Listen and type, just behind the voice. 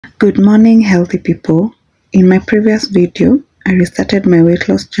Good morning, healthy people. In my previous video, I restarted my weight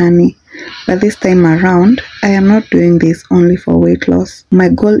loss journey, but this time around, I am not doing this only for weight loss. My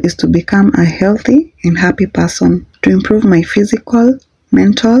goal is to become a healthy and happy person, to improve my physical,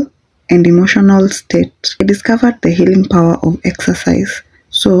 mental, and emotional state. I discovered the healing power of exercise,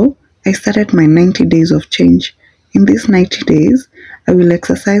 so I started my 90 days of change. In these 90 days, I will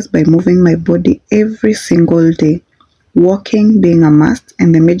exercise by moving my body every single day. Walking being a must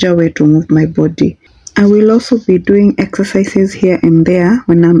and the major way to move my body. I will also be doing exercises here and there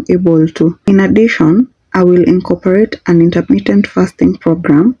when I'm able to. In addition, I will incorporate an intermittent fasting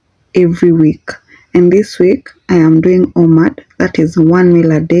program every week. And this week, I am doing OMAD, that is 1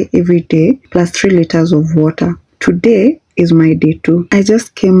 meal a day every day, plus 3 liters of water. Today is my day 2. I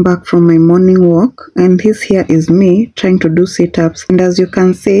just came back from my morning walk, and this here is me trying to do sit-ups. And as you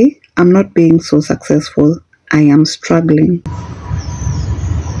can see, I'm not being so successful. I am struggling.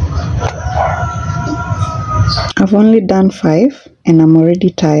 I've only done 5 and I'm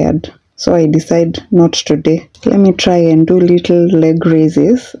already tired, so I decide not today. Let me try and do little leg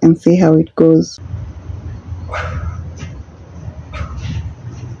raises and see how it goes.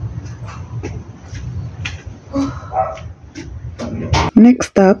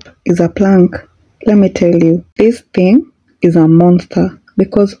 Next up is a plank. Let me tell you, this thing is a monster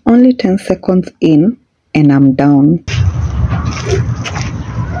because only 10 seconds in and I'm down.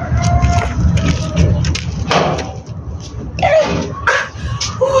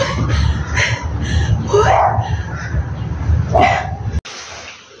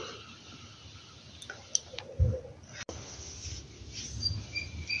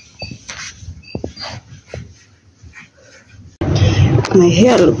 My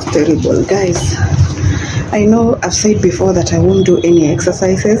hair looks terrible, guys. I know I've said before that I won't do any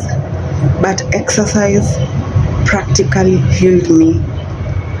exercises, but exercise practically healed me.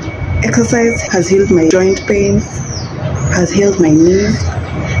 Exercise has healed my joint pains, has healed my knees,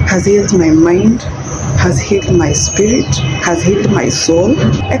 has healed my mind, has healed my spirit, has healed my soul.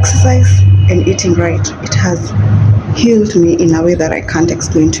 Exercise and eating right, it has healed me in a way that I can't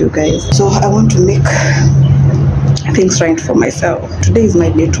explain to you guys. So I want to make things right for myself. Today is my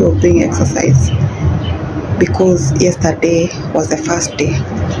day 2 of doing exercise because yesterday was the first day.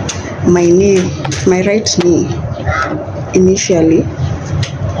 My right knee, initially,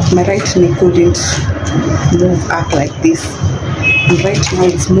 my right knee couldn't move up like this. And right now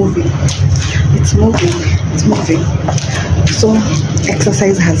it's moving. It's moving. So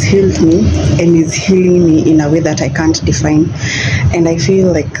exercise has healed me and is healing me in a way that I can't define. And I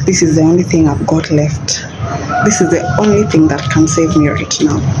feel like this is the only thing I've got left. This is the only thing that can save me right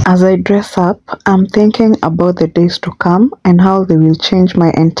now. As I dress up, I'm thinking about the days to come and how they will change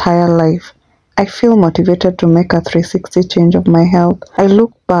my entire life. I feel motivated to make a 360 change of my health. I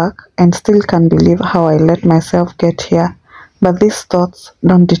look back and still can't believe how I let myself get here. But these thoughts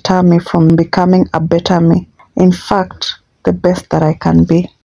don't deter me from becoming a better me. In fact, the best that I can be.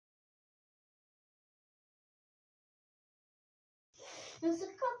 There's a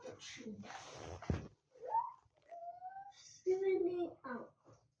cappuccino.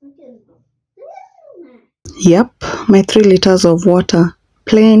 Yep, my 3 liters of water.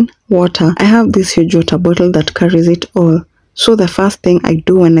 Plain water. I have this huge water bottle that carries it all. So the first thing I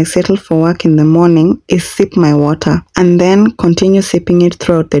do when I settle for work in the morning is sip my water and then continue sipping it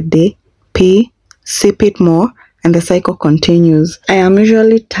throughout the day, pee, sip it more, and the cycle continues. I am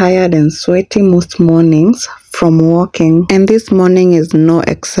usually tired and sweaty most mornings from walking, and this morning is no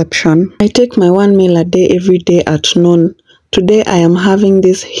exception. I take my 1 meal a day every day at noon. Today I am having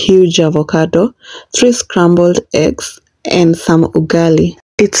this huge avocado, 3 scrambled eggs, and some ugali.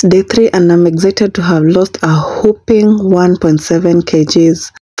 It's day 3 and I'm excited to have lost a whopping 1.7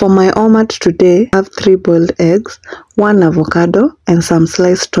 kgs. For my OMAD today, I have 3 boiled eggs, 1 avocado, and some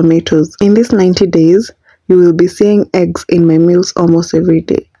sliced tomatoes. In these 90 days, you will be seeing eggs in my meals almost every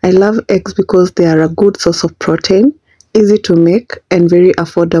day. I love eggs because they are a good source of protein, easy to make, and very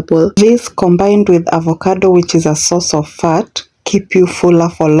affordable. This combined with avocado, which is a source of fat, keep you fuller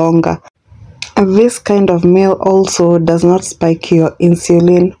for longer. This kind of meal also does not spike your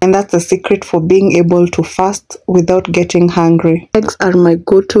insulin, and that's the secret for being able to fast without getting hungry. Eggs are my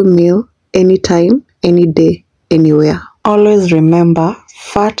go-to meal anytime, any day, anywhere. Always remember,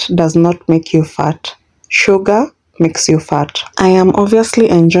 fat does not make you fat. Sugar makes you fat. I am obviously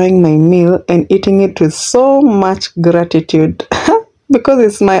enjoying my meal and eating it with so much gratitude because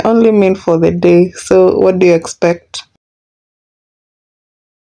it's my only meal for the day. So what do you expect?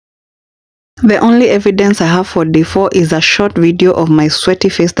 The only evidence I have for day 4 is a short video of my sweaty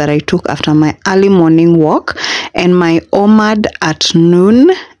face that I took after my early morning walk and my OMAD at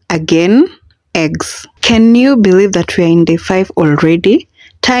noon again, eggs. Can you believe that we are in day 5 already?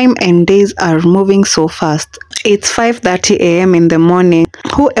 Time and days are moving so fast. It's 5:30 a.m. in the morning.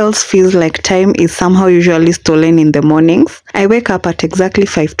 Who else feels like time is somehow usually stolen in the mornings? I wake up at exactly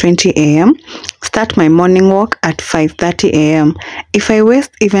 5:20 a.m., start my morning walk at 5:30 a.m. If I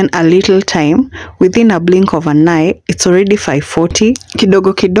waste even a little time, within a blink of an eye, it's already 5:40.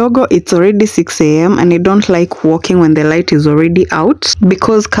 Kidogo kidogo, it's already 6 a.m. and I don't like walking when the light is already out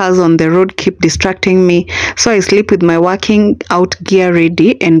because cars on the road keep distracting me. So I sleep with my working out gear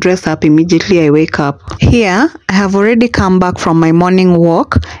ready and dress up immediately I wake up. Here, I have already come back from my morning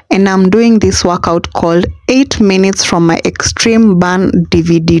walk and I'm doing this workout called 8 minutes from my Extreme Burn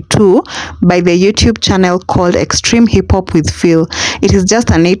DVD 2 by the YouTube channel called Extreme Hip Hop with Phil. It is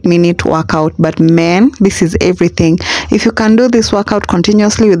just an 8-minute workout, but man, this is everything. If you can do this workout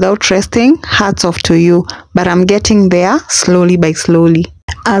continuously without resting, hats off to you. But I'm getting there slowly by slowly.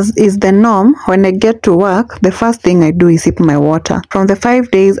 As is the norm, when I get to work, the first thing I do is sip my water. From the 5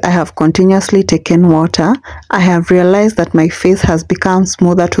 days I have continuously taken water, I have realized that my face has become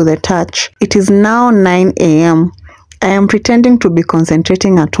smoother to the touch. It is now 9 a.m. I am pretending to be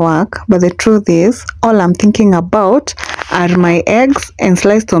concentrating at work, but the truth is, all I'm thinking about are my eggs and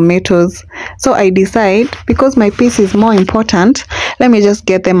sliced tomatoes. So I decide, because my peace is more important, let me just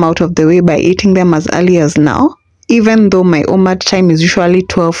get them out of the way by eating them as early as now, even though my OMAD time is usually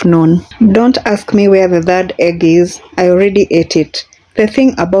 12 noon. Don't ask me where the third egg is, I already ate it. The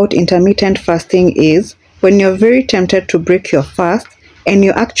thing about intermittent fasting is, when you're very tempted to break your fast, and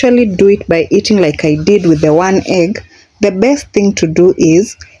you actually do it by eating like I did with the one egg, the best thing to do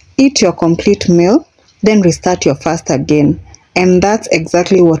is eat your complete meal, then restart your fast again. And that's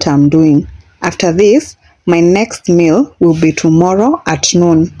exactly what I'm doing. After this, my next meal will be tomorrow at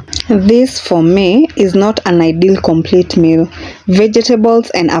noon. This for me is not an ideal complete meal. Vegetables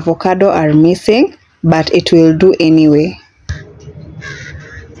and avocado are missing, but it will do anyway.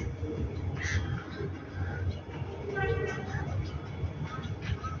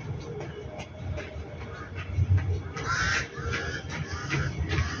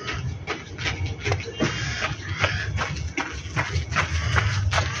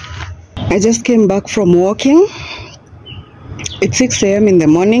 I just came back from walking. It's 6 a.m. in the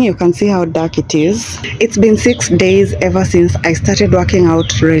morning. You can see how dark it is. It's been 6 days ever since I started working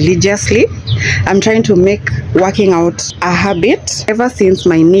out religiously. I'm trying to make working out a habit. Ever since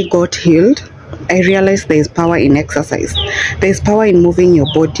my knee got healed, I realized there is power in exercise. There is power in moving your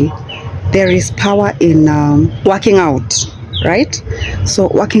body. There is power in working out, right? So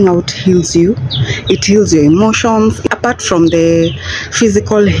working out heals you. It heals your emotions. Apart from the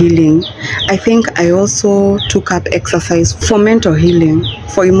physical healing, I think I also took up exercise for mental healing,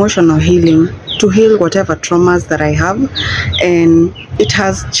 for emotional healing, to heal whatever traumas that I have. And it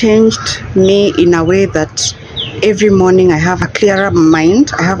has changed me in a way that every morning I have a clearer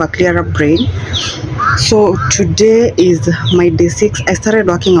mind, I have a clearer brain. So today is my day 6. I started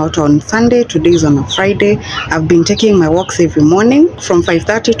working out on Sunday. Today is on a Friday. I've been taking my walks every morning from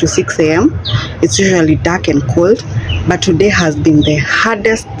 5:30 to 6 a.m. It's usually dark and cold, but today has been the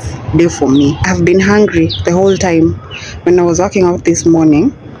hardest day for me. I've been hungry the whole time when I was working out this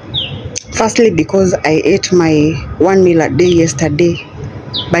morning. Firstly, because I ate my one meal a day yesterday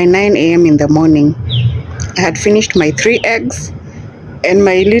by 9 a.m. in the morning. I had finished my 3 eggs and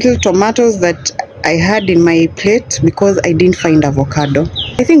my little tomatoes that I had in my plate because I didn't find avocado.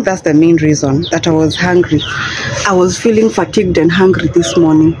 I think that's the main reason that I was hungry. I was feeling fatigued and hungry this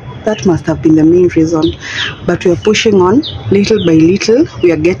morning. That must have been the main reason. But we are pushing on little by little.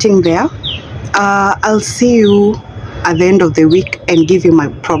 We are getting there. I'll see you at the end of the week and give you my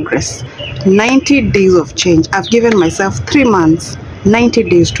progress. 90 days of change. I've given myself 3 months, 90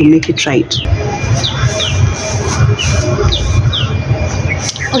 days to make it right.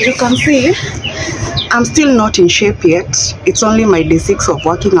 As you can see, I'm still not in shape yet. It's only my day 6 of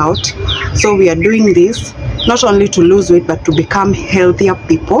working out. So we are doing this not only to lose weight but to become healthier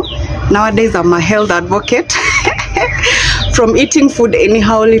people. Nowadays I'm a health advocate. From eating food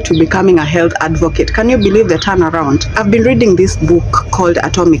anyhowly to becoming a health advocate. Can you believe the turnaround? I've been reading this book called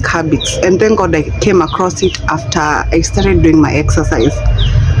Atomic Habits, and thank God I came across it after I started doing my exercise.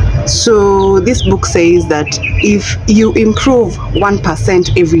 So this book says that if you improve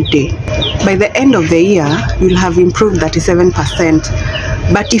 1% every day, by the end of the year, you'll have improved 37%.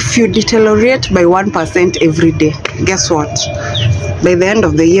 But if you deteriorate by 1% every day, guess what? By the end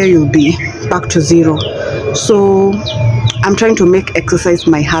of the year, you'll be back to 0. So I'm trying to make exercise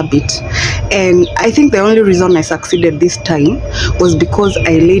my habit. And I think the only reason I succeeded this time was because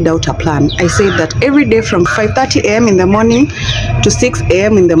I laid out a plan. I said that every day from 5:30 a.m. in the morning to 6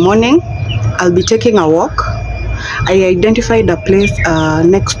 a.m. in the morning, I'll be taking a walk. I identified a place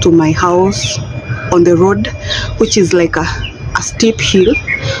next to my house on the road, which is like a steep hill.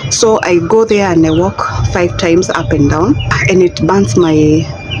 So I go there and I walk 5 times up and down, and it burns my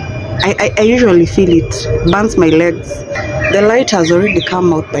I usually feel it burns my legs. The light has already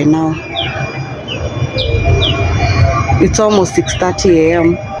come out by now. It's almost 6:30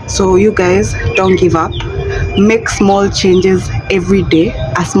 a.m. So you guys, don't give up. Make small changes every day,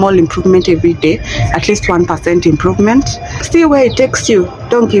 a small improvement every day, at least 1% improvement. See where it takes you.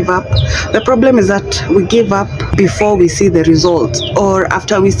 Don't give up. The problem is that we give up before we see the results, or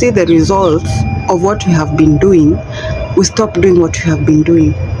after we see the results of what we have been doing, we stop doing what we have been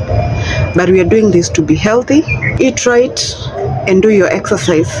doing. But we are doing this to be healthy. Eat right and do your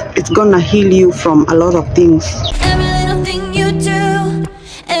exercise. It's gonna heal you from a lot of things. Every little thing you do,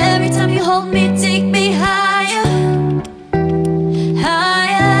 every time you hold me down.